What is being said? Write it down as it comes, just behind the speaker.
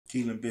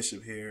Keelen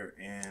Bishop here,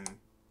 and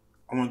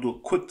I want to do a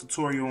quick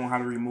tutorial on how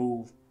to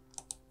remove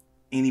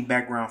any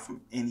background from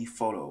any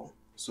photo.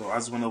 So I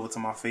just went over to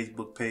my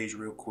Facebook page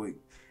real quick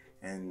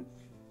and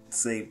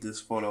saved this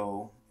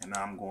photo, and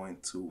I'm going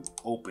to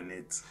open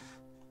it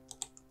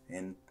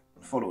in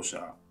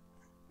Photoshop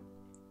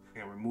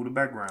and remove the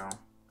background.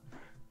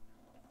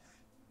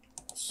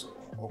 So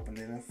open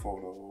it in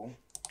photo.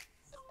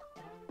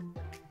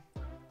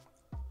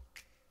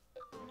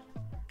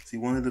 See,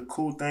 one of the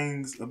cool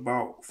things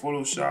about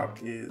Photoshop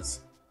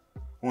is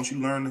once you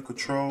learn the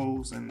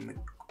controls and the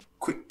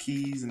quick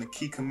keys and the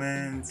key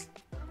commands,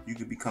 you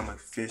can become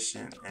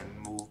efficient and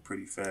move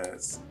pretty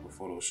fast with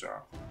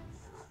Photoshop.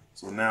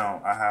 So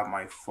now I have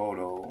my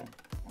photo.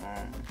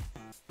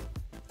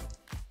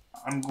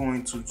 I'm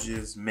going to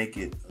just make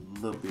it a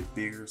little bit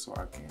bigger so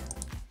I can.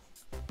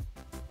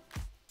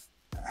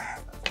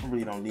 I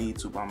really don't need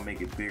to, but I'm gonna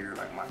make it bigger,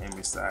 like my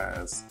image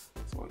size,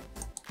 so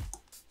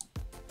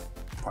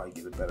probably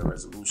get a better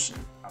resolution.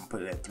 I'm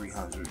put it at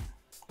 300.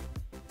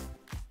 I'm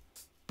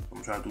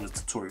gonna try to do this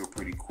tutorial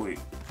pretty quick.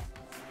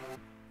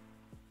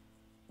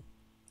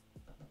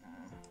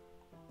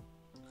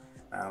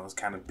 Now it's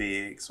kind of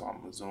big, so I'm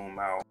gonna zoom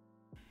out.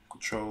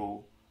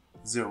 Control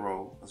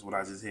 0 is what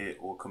I just hit,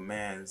 or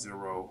Command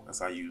 0. That's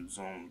how you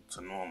zoom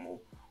to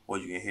normal. Or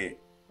you can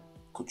hit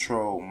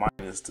Control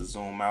minus to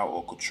zoom out,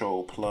 or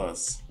Control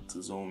plus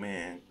to zoom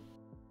in.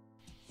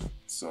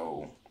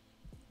 So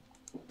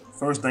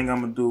first thing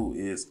I'm gonna do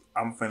is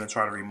I'm gonna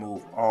try to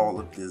remove all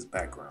of this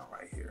background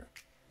right here.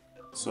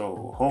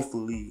 So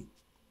hopefully,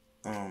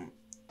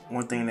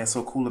 one thing that's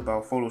so cool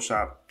about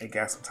Photoshop, it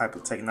got some type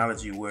of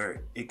technology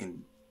where it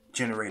can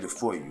generate it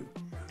for you.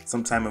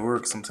 Sometimes it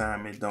works,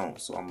 sometimes it don't.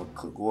 So I'm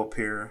gonna go up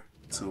here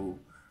to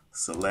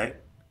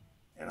select,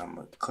 and I'm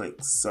gonna click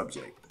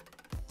subject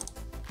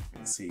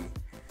and see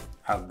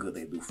how good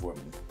they do for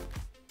me.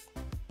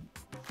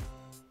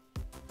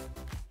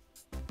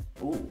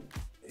 Ooh,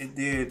 it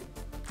did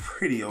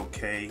pretty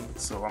okay.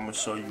 So I'm gonna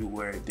show you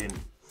where it didn't.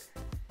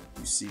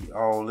 You see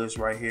all this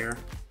right here?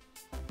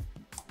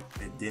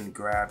 It didn't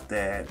grab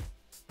that.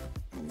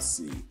 Let me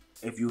see.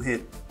 If you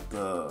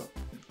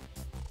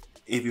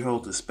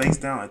hold the space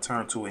down, it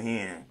turns to a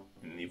hand.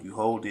 And if you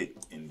hold it,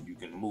 and you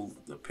can move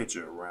the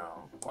picture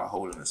around while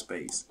holding the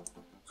space.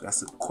 So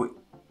that's a quick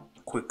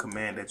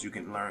command that you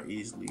can learn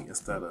easily.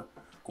 Instead of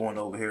going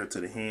over here to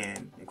the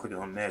hand and clicking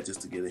on that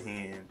just to get a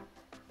hand,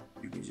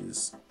 you can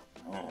just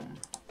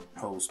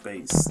hold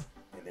space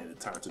and then it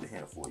turns to the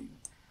hand for you.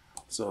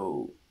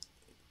 So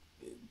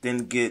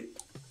didn't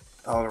get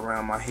all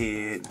around my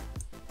head,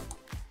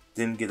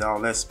 didn't get all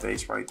that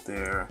space right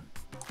there,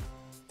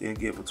 didn't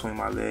get between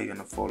my leg and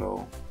the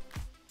photo.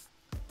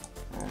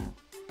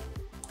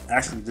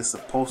 Actually, this is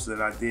a poster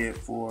that I did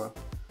for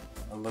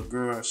a little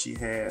girl. She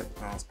had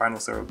spinal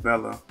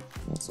cerebella,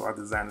 so I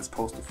designed this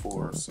poster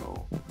for her.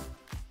 So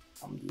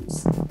I'm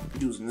just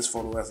using this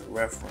photo as a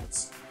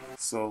reference.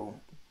 So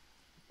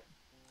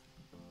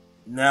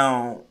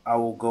now I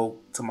will go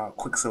to my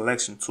quick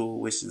selection tool,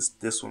 which is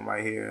this one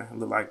right here. It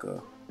looks like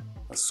a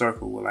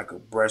circle with like a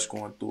brush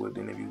going through it.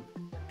 Then if you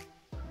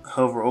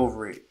hover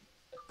over it,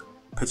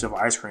 a picture of an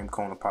ice cream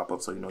cone will pop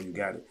up, so you know you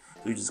got it.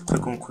 So you just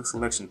click on quick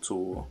selection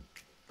tool,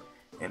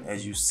 and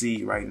as you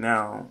see right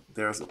now,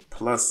 there's a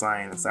plus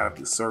sign inside of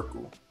the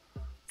circle.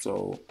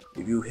 So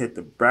if you hit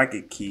the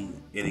bracket key,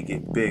 it'll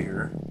get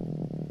bigger,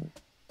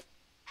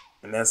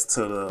 and that's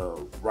to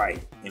the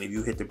right. And if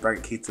you hit the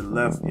bracket key to the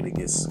left, it'll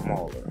get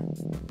smaller.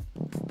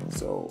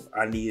 So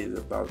I needed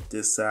about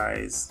this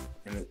size,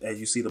 and as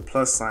you see the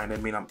plus sign,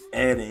 that means I'm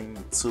adding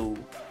to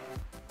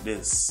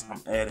this.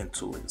 I'm adding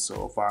to it.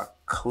 So if I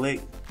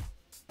click,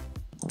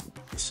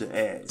 it should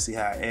add. See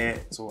how I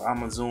add? So I'm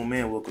gonna zoom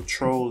in with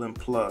Control and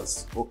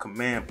plus, or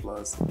Command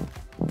plus,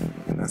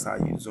 and that's how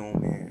you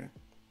zoom in.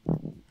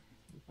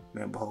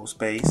 Remember, hold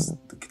space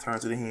to turn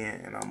to the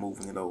hand, and I'm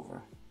moving it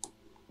over.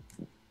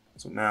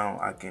 So now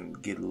I can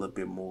get a little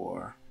bit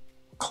more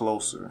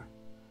closer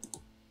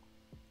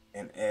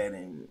and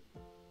adding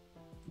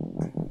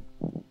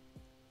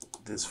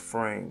this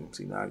frame.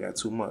 See, now I got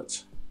too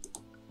much.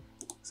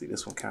 See,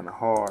 this one kind of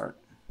hard.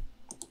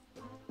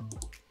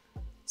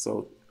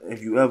 So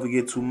if you ever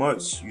get too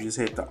much, you just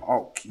hit the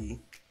Alt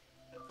key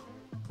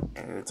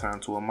and it'll turn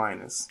to a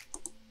minus.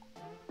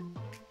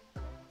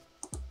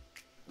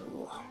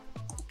 Ugh.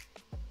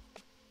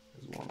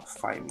 Just want to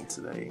fight me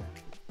today.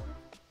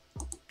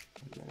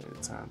 And then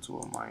it'll turn to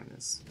a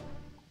minus.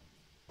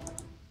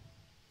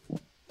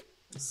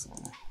 So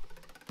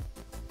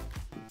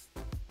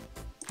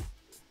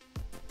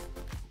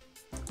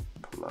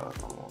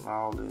plus, I want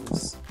all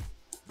this.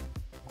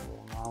 I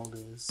want all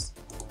this.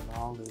 I want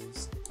all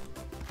this.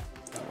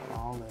 I want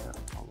all that.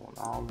 I want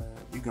all that.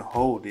 You can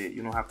hold it.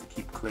 You don't have to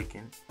keep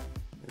clicking,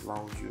 as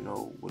long as you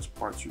know which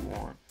parts you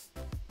want.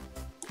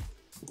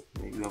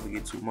 And if you ever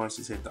get too much,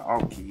 just hit the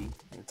Alt key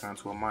and turn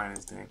to a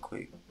minus, then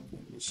click,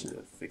 and it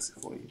should fix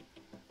it for you.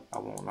 I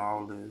want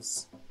all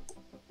this.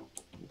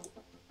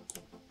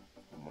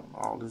 I want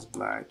all this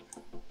black.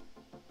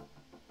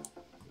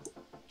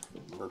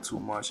 A little too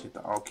much, hit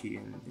the Alt key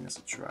and then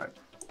subtract.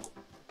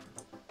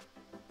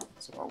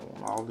 So I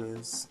want all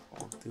this,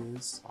 I want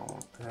this, I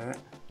want that,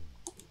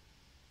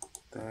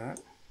 that.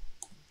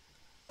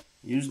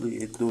 Usually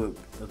it do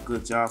a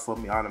good job for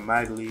me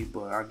automatically,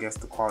 but I guess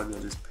the quality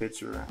of this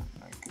picture,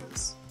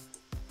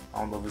 I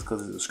don't know if it's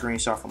because it's a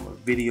screenshot from a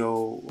video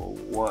or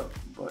what,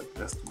 but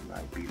that's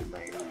might be the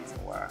main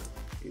reason why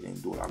it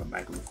didn't do it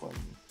automatically for me.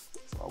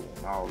 So I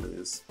want all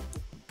this.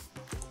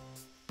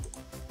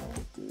 I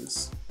want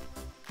this.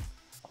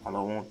 I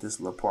don't want this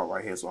little part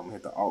right here, so I'm gonna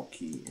hit the Alt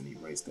key and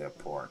erase that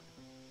part.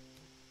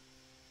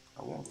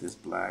 I want this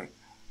black.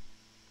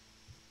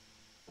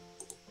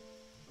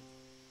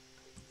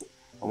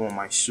 I want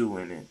my shoe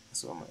in it,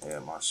 so I'm gonna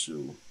add my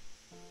shoe.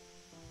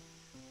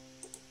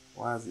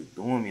 Why is it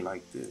doing me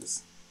like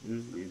this?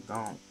 Usually it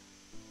don't.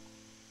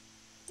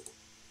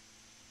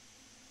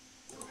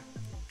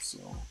 So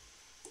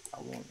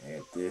I want to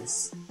add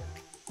this,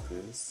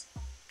 this,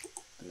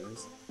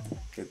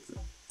 hit the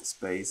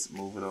space,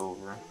 move it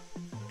over.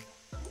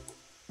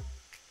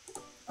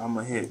 I'm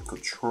gonna hit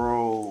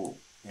Control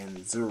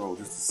and 0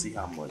 just to see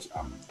how much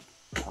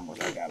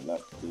I got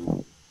left to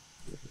do.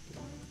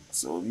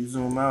 So if you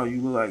zoom out,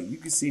 you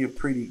can see a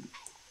pretty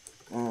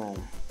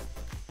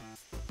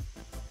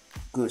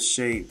good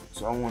shape.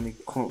 So I want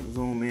to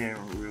zoom in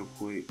real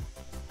quick.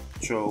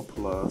 Control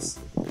plus,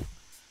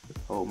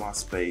 hold my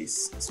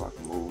space so I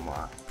can move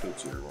my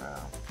picture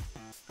around.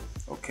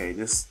 Okay,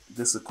 this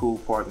is a cool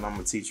part that I'm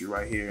gonna teach you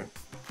right here.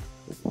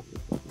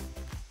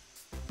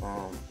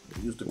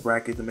 Use the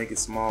bracket to make it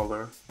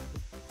smaller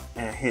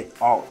and hit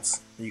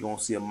Alt. You're gonna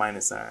see a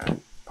minus sign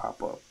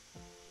pop up.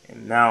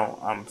 And now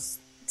I'm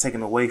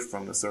taking away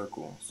from the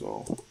circle.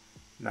 So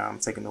now I'm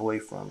taking away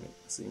from it.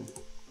 See?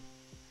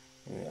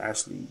 And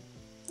actually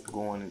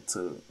going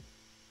into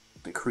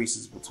the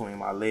creases between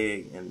my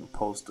leg and the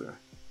poster.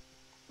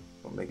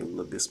 I'll make it a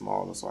little bit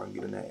smaller so I can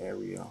get in that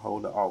area.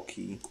 Hold the Alt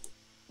key.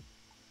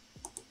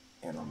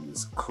 And I'm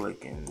just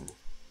clicking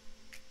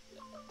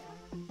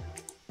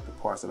the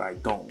parts that I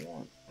don't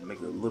want. Make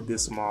it a little bit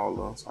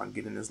smaller so I can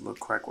get in this little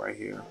crack right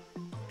here.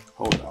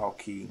 Hold the Alt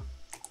key.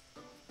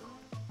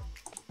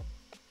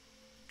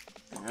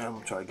 And I'm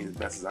gonna try to get as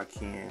best as I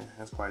can.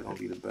 That's probably gonna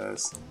be the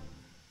best.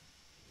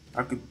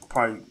 I could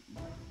probably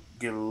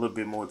get a little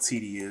bit more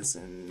tedious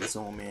and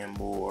zoom in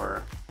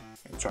more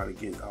and try to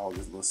get all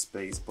this little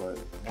space, but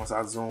once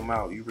I zoom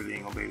out, you really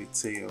ain't gonna be able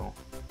to tell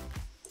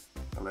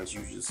unless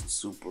you're just a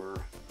super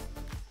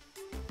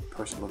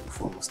person looking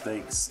for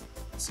mistakes.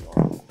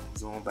 So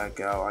zoom back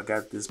out. I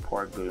got this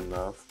part good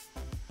enough.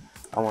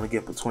 I want to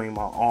get between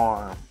my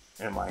arm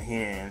and my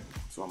hand,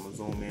 so I'm gonna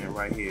zoom in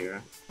right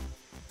here.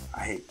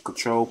 I hit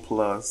Control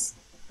plus,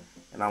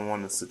 and I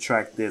want to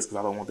subtract this because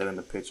I don't want that in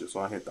the picture. So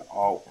I hit the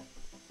Alt.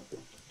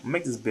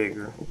 Make this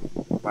bigger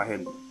by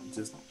hitting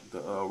just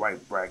the right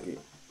bracket.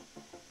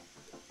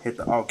 Hit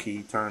the Alt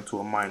key, turn to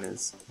a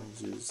minus, and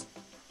just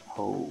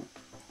hold.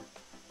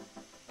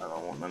 I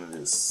don't want none of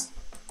this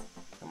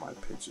in my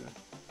picture.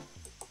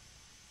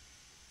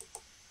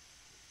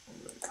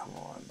 Come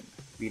on,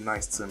 be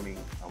nice to me.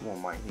 I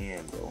want my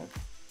hand though.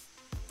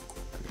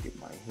 Let me get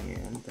my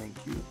hand, thank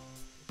you.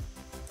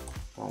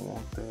 Don't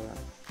want that.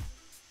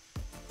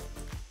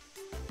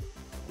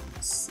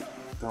 Let's see.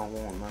 Don't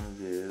want none of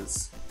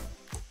this.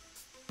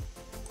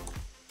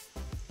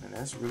 And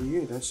that's really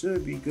it. That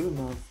should be good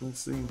enough.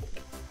 Let's see.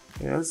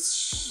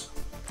 Yes.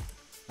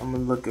 I'm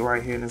gonna look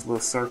right here in this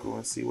little circle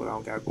and see what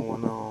I got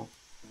going on.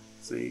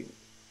 See,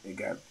 it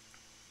got.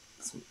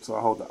 So I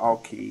hold the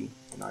Alt key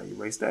and I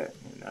erase that.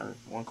 And now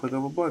one click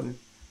of a button.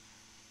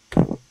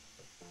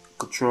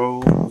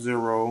 Control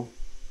 0.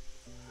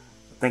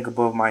 I think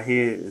above my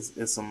head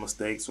is some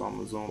mistake, so I'm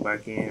gonna zoom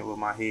back in where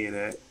my head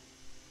at.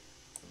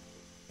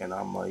 And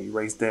I'm gonna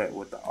erase that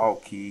with the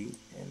Alt key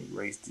and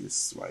erase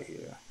this right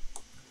here.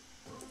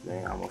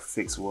 Then I'm gonna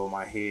fix where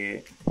my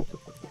head.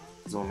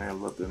 Zoom in a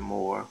little bit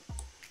more.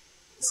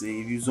 See,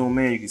 if you zoom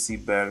in, you can see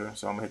better.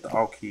 So I'm gonna hit the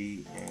Alt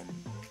key and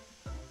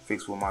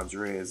fix where my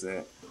dreads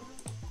at.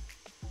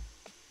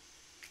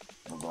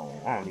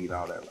 I don't need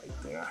all that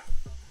right there.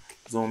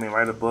 Zoom in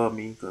right above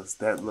me because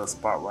that little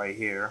spot right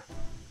here.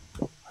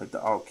 Hit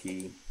the Alt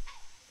key.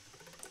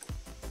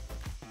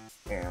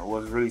 And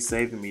what's really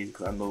saving me is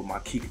because I know my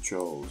key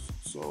controls.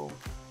 So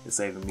it's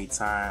saving me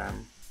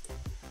time.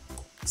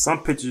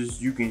 Some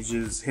pictures you can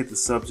just hit the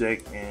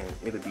subject and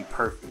it'll be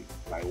perfect.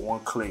 Like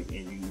one click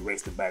and you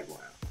erase the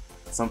background.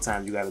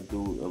 Sometimes you got to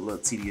do a little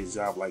tedious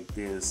job like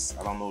this.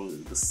 I don't know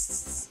the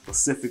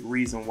specific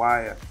reason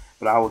why,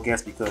 but I would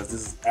guess because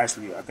this is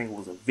actually, I think it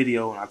was a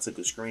video and I took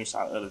a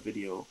screenshot of the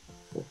video.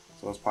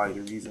 So that's probably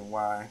the reason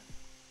why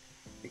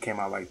it came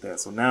out like that.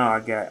 So now I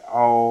got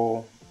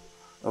all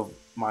of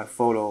my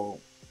photo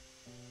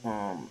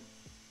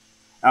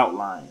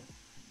outline,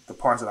 the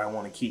parts that I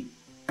want to keep.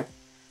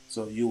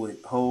 So you would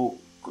hold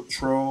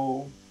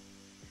Control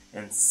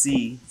and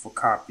C for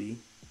copy,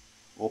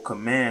 or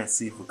Command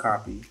C for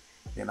copy.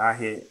 Then I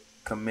hit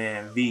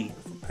Command V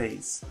for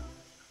paste.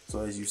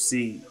 So as you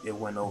see, it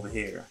went over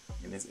here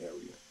in this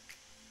area.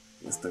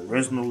 It's the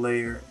original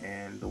layer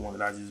and the one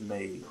that I just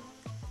made.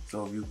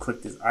 So if you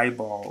click this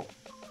eyeball,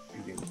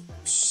 you can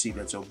see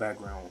that your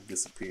background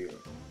disappeared.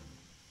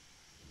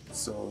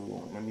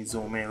 So let me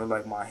zoom in. Look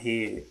like my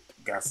head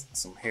got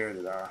some hair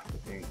that I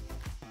think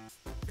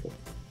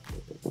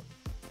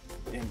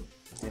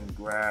didn't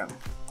grab,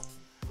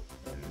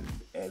 and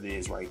it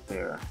is right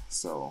there.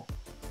 So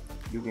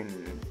you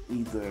can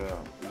either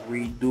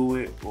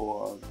redo it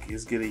or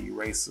just get an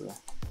eraser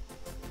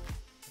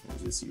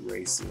and just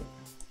erase it.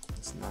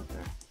 It's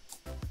nothing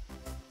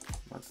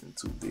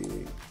too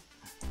big,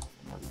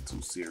 nothing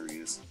too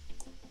serious.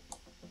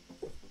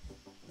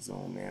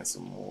 Zoom in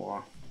some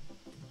more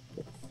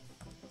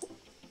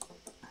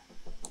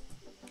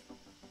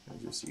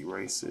and just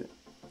erase it.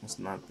 It's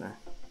nothing.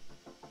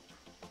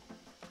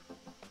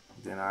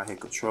 Then I hit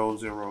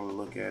Control-0 to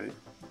look at it,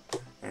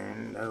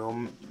 and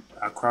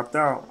I cropped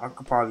out. I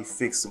could probably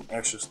fix some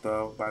extra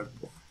stuff,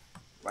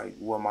 like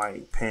where my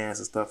pants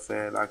and stuff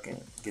at. I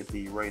can get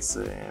the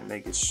eraser and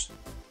make it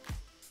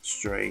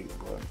straight,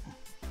 but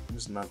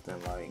there's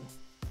nothing like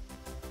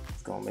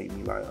it's gonna make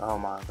me like, oh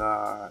my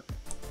god.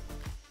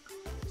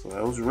 So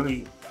that was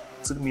really,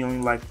 took me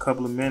only like a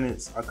couple of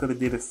minutes. I could have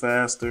did it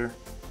faster,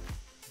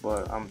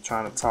 but I'm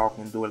trying to talk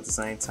and do it at the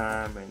same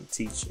time and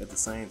teach at the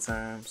same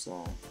time.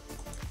 So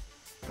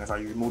that's how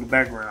you remove the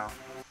background.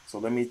 So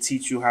let me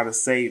teach you how to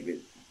save it.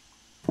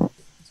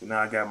 So now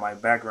I got my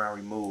background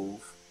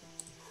removed.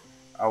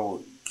 I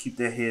will keep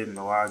that hidden,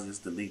 or I'll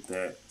just delete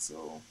that.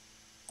 So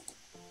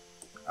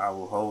I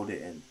will hold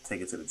it and take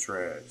it to the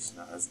trash.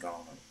 Now it's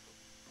gone.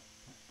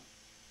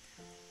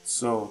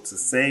 So to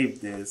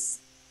save this,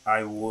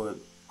 I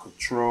would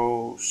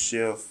Control,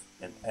 Shift,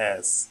 and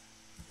S,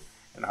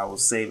 and I will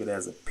save it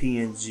as a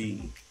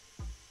PNG.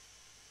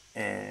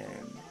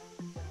 And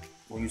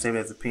when you save it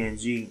as a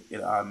PNG,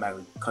 it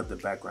automatically cut the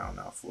background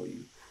out for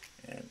you,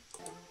 and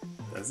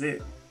that's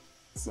it.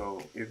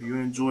 So if you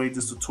enjoyed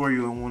this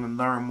tutorial and want to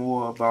learn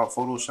more about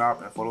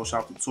Photoshop and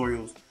Photoshop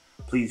tutorials,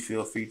 please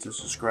feel free to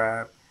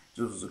subscribe.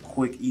 This was a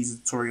quick, easy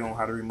tutorial on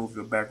how to remove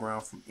your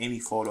background from any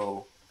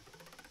photo.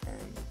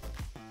 And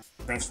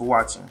thanks for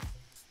watching.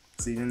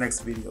 See you in the next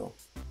video.